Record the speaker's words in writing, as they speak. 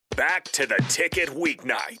back to The Ticket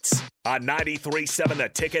weeknights on 93.7 The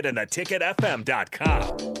Ticket and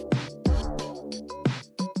theticketfm.com.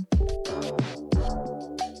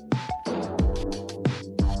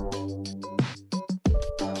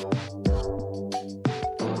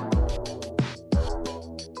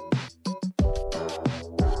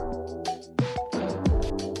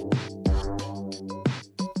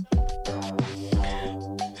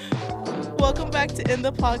 Welcome back to In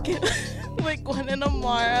the Pocket with Gwen and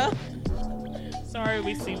Amara. Sorry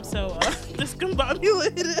we seem so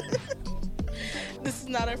discombobulated. This is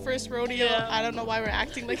not our first rodeo. Yeah. I don't know why we're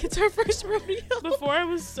acting like it's our first rodeo. Before I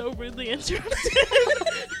was so rudely interrupted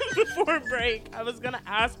before break, I was going to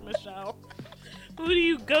ask Michelle, who do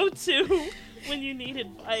you go to when you need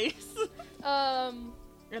advice?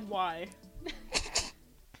 And why?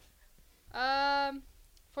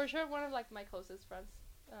 For sure one of like my closest friends.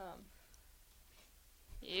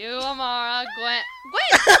 You, Amara, Gwen.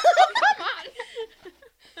 Come on!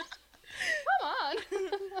 Come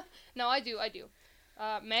on! No, I do.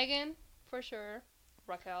 Megan, for sure.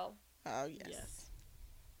 Raquel. Oh, yes.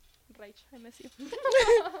 Rach, I miss you.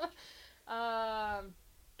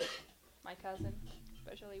 My cousin,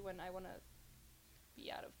 especially when I want to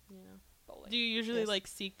be out of bowling. Do you usually Yes. like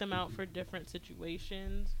seek them out for different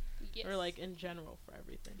situations? Yes. Or like in general for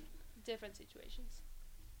everything? Different situations.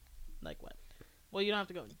 Like what? Well, you don't have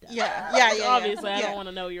to go in depth. Yeah. Obviously, I Yeah. don't want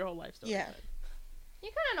to know your whole life story. Yeah. but- You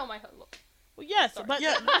kind of know my whole look. Well, yes, Sorry. but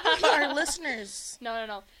Yeah, but our listeners.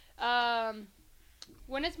 No.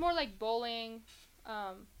 When it's more like bowling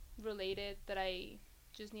related that I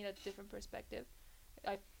just need a different perspective,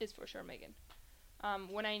 it's for sure Megan.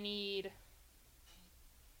 When I need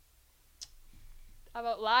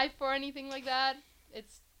about life or anything like that,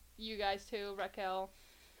 it's you guys too, Raquel.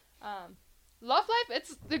 Love life,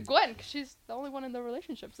 it's the Gwen, 'cause she's the only one in the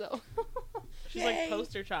relationship, so. she's Yay. like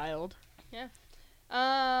poster child.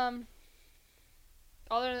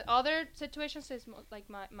 Other situations is like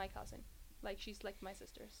my cousin, like she's like my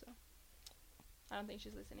sister, so I don't think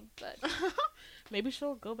she's listening, but Maybe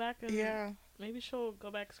she'll go back and maybe she'll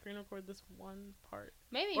go back screen record this one part,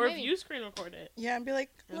 maybe. or if you screen record it. Yeah, and be like,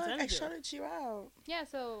 And look, send I you. shouted you out. Yeah,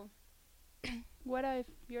 so what if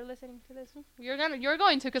you're listening to this? You're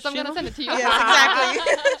going to, because I'm She gonna lo- send it to you. Yes,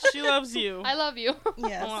 exactly. She loves you I love you. a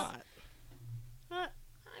Yes. lot.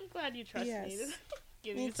 I'm glad you trust me to Yes.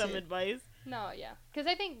 give Me you some too. advice. No, yeah, because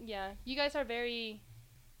I think you guys are very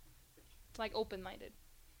like open-minded.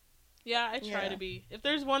 Yeah, I try Yeah. to be. If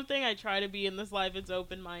there's one thing I try to be in this life, it's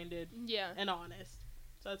open-minded Yeah. and honest.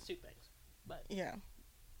 So that's two things. But Yeah.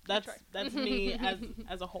 that's try. me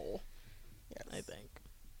as a whole, Yes. I think.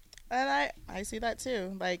 And I see that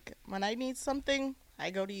too. Like, when I need something, I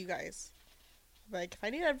go to you guys. Like, if I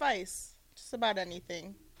need advice, just about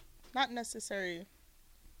anything. Not necessary.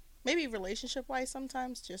 Maybe relationship-wise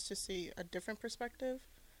sometimes, just to see a different perspective.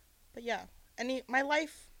 But yeah, my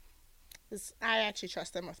life is, I actually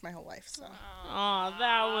trust them with my whole life, so. Oh,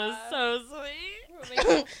 that was so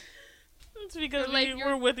sweet. It's because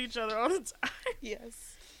we're with each other all the time.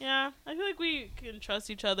 Yes. Yeah, I feel like we can trust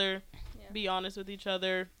each other, Yeah. be honest with each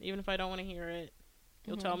other, even if I don't want to hear it.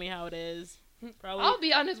 You'll tell me how it is. Probably. I'll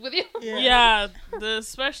be honest with you. Yeah. Yeah,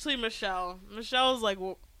 especially Michelle. Michelle's like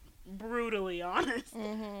brutally honest,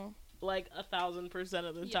 like 1,000%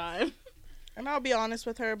 of the Yes. time. And I'll be honest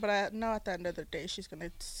with her, but I know at the end of the day, she's going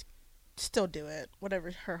to still do it,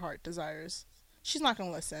 whatever her heart desires. She's not going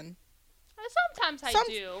to listen. Sometimes I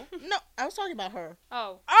do. No, I was talking about her.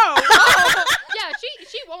 Oh. Oh, Yeah,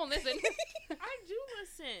 she won't listen. I do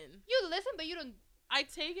listen. You listen, but you don't. I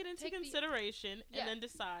take it into Take the- consideration Yeah. and then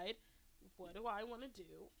decide, what do I want to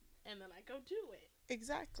do? And then I go do it.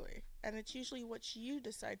 Exactly. And it's usually what you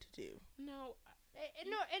decide to do. No, It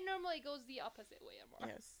normally goes the opposite way.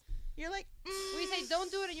 Amara. Yes. You're like, We say don't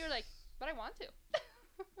do it, and you're like, but I want to.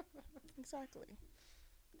 Exactly.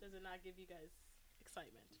 does it not give you guys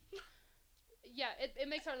excitement? Yeah, it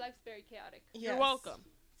makes our lives very chaotic. Yes. You're welcome.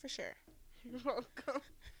 For sure. You're welcome.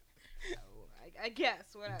 I guess,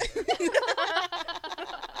 whatever.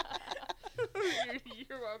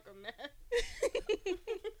 you're welcome, man.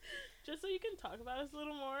 Just so you can talk about us a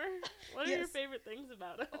little more. What are your Yes. favorite things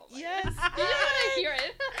about us? Oh my Yes. You just want to hear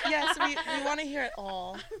it. Yes, we want to hear it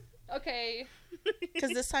all. Okay.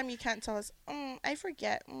 Because this time you can't tell us, I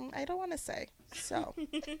forget. I don't want to say. So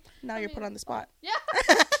now you're put on the spot. Yeah.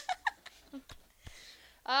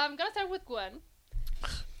 I'm gonna start with Gwen.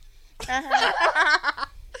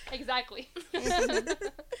 Exactly.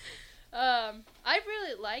 I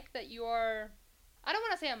really like that you are. I don't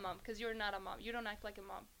want to say a mom because you're not a mom. You don't act like a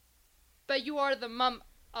mom, but you are the mom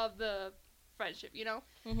of the friendship. You know,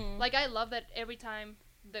 Mm-hmm. like I love that every time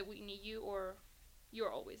that we need you, or you're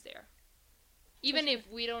always there. Even if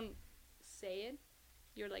we don't say it,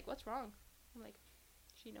 you're like, what's wrong? I'm like,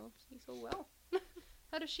 she knows me so well.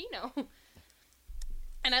 How does she know?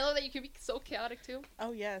 And I love that you can be so chaotic too.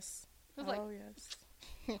 Oh yes. Yes.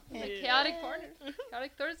 Like chaotic partner.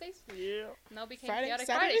 Chaotic Thursdays. Yeah. Now became Friday, chaotic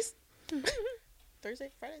Saturdays? Fridays.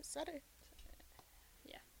 Thursday, Friday, Saturday.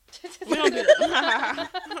 Yeah. We don't do that.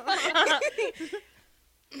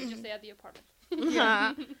 You just stay at the apartment.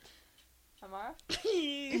 Yeah. Amara?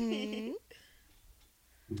 Mm-hmm.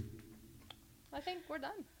 I think we're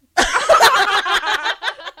done.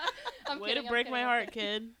 Way to break my heart,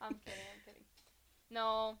 kid. I'm kidding.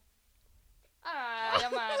 No.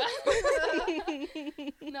 Amara.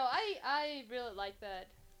 No, I really like that.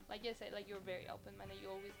 Like you said, like you're very open-minded. You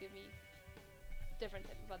always give me different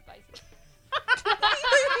type of advice.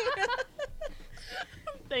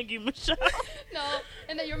 Thank you, Michelle. No,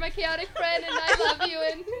 and that you're my chaotic friend, and I love you,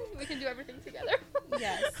 and we can do everything together.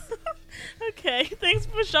 Yes. Okay, thanks,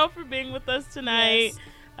 Michelle, for being with us tonight.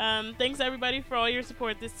 Yes. Thanks, everybody, for all your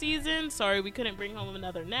support this season. Sorry we couldn't bring home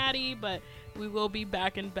another natty, but we will be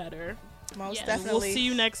back and better. Most Yes. definitely. We'll see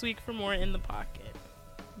you next week for more In the Pocket.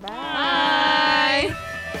 Bye.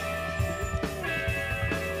 Bye.